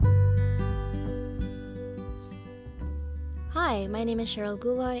Hi, my name is Cheryl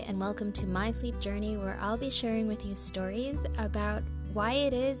Guloy, and welcome to My Sleep Journey, where I'll be sharing with you stories about why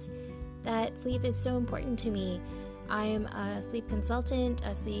it is that sleep is so important to me. I am a sleep consultant,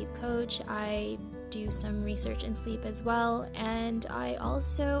 a sleep coach. I do some research in sleep as well, and I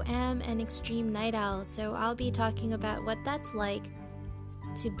also am an extreme night owl, so I'll be talking about what that's like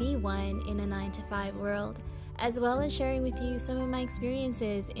to be one in a 9-to-5 world, as well as sharing with you some of my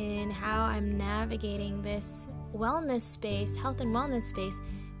experiences in how I'm navigating this wellness space, health and wellness space,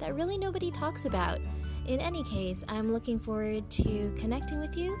 that really nobody talks about. In any case, I'm looking forward to connecting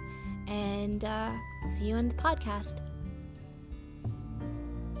with you, and see you on the podcast.